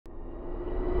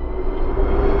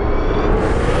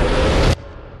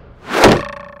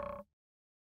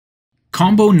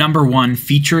Combo number 1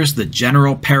 features the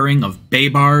general pairing of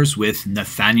Baibars with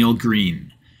Nathaniel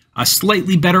Greene. A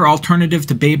slightly better alternative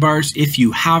to Baibars, if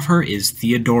you have her, is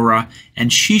Theodora,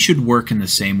 and she should work in the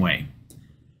same way.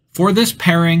 For this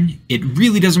pairing, it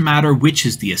really doesn't matter which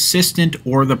is the assistant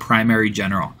or the primary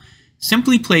general.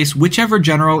 Simply place whichever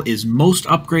general is most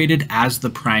upgraded as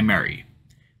the primary.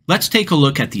 Let's take a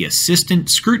look at the assistant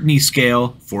scrutiny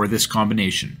scale for this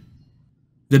combination.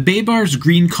 The Baibars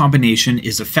Greene combination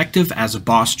is effective as a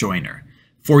boss joiner.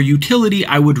 For utility,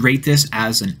 I would rate this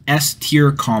as an S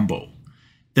tier combo.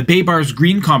 The Baibars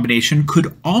Greene combination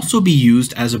could also be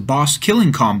used as a boss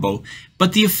killing combo,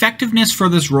 but the effectiveness for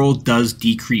this role does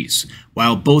decrease.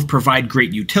 While both provide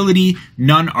great utility,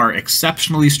 none are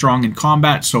exceptionally strong in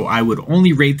combat, so I would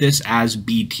only rate this as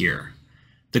B tier.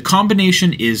 The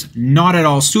combination is not at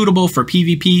all suitable for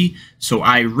PvP, so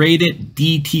I rate it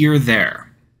D tier there.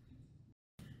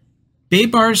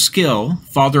 Baibars' skill,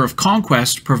 Father of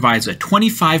Conquest, provides a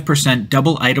 25%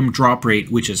 double item drop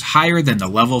rate, which is higher than the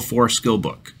level 4 skill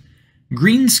book.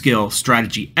 Greene's skill,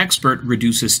 Strategy Expert,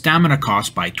 reduces stamina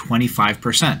cost by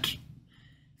 25%.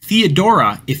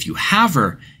 Theodora, if you have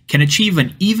her, can achieve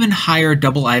an even higher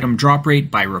double item drop rate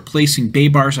by replacing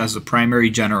Baibars as the primary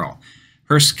general.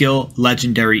 Her skill,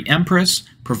 Legendary Empress,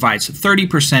 provides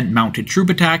 30% mounted troop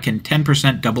attack and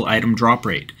 10% double item drop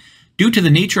rate. Due to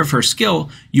the nature of her skill,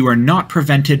 you are not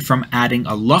prevented from adding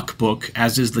a luck book,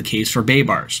 as is the case for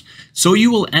Baibars, so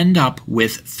you will end up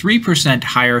with 3%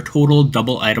 higher total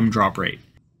double item drop rate.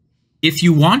 If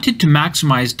you wanted to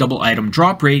maximize double item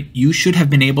drop rate, you should have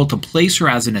been able to place her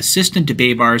as an assistant to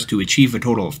Baibars to achieve a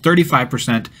total of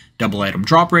 35% double item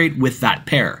drop rate with that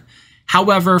pair.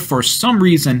 However, for some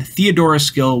reason, Theodora's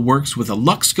skill works with a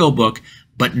luck skill book,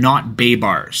 but not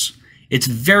Baibars. It's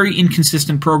very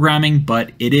inconsistent programming,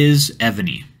 but it is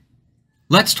Evony.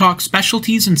 Let's talk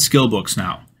specialties and skill books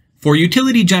now. For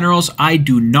utility generals, I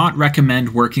do not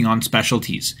recommend working on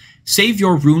specialties. Save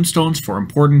your runestones for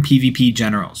important PvP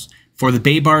generals. For the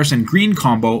Baibars and Greene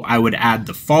combo, I would add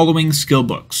the following skill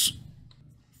books.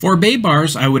 For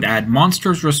Baibars, I would add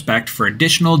Monster's Respect for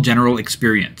additional general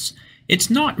experience. It's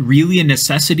not really a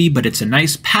necessity, but it's a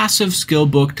nice passive skill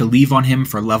book to leave on him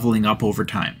for leveling up over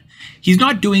time. He's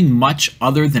not doing much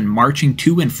other than marching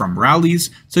to and from rallies,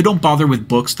 so don't bother with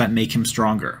books that make him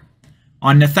stronger.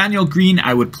 On Nathaniel Greene,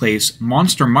 I would place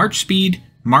Monster March Speed,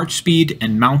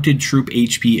 and Mounted Troop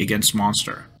HP against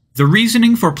Monster. The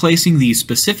reasoning for placing these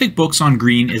specific books on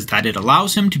Greene is that it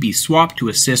allows him to be swapped to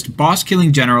assist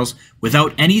boss-killing generals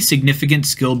without any significant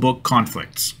skill book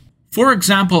conflicts. For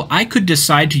example, I could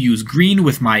decide to use Greene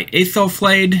with my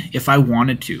Aethelflaed if I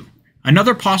wanted to.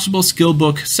 Another possible skill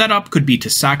book setup could be to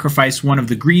sacrifice one of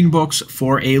the Greene books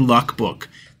for a luck book.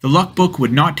 The luck book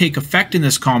would not take effect in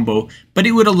this combo, but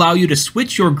it would allow you to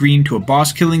switch your Greene to a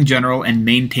boss-killing general and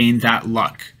maintain that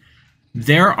luck.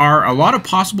 There are a lot of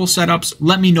possible setups.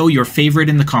 Let me know your favorite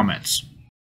in the comments.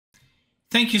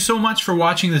 Thank you so much for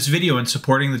watching this video and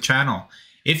supporting the channel.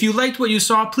 If you liked what you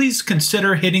saw, please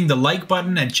consider hitting the like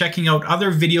button and checking out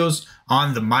other videos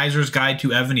on the Miser's Guide to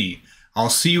Evony.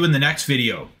 I'll see you in the next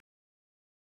video.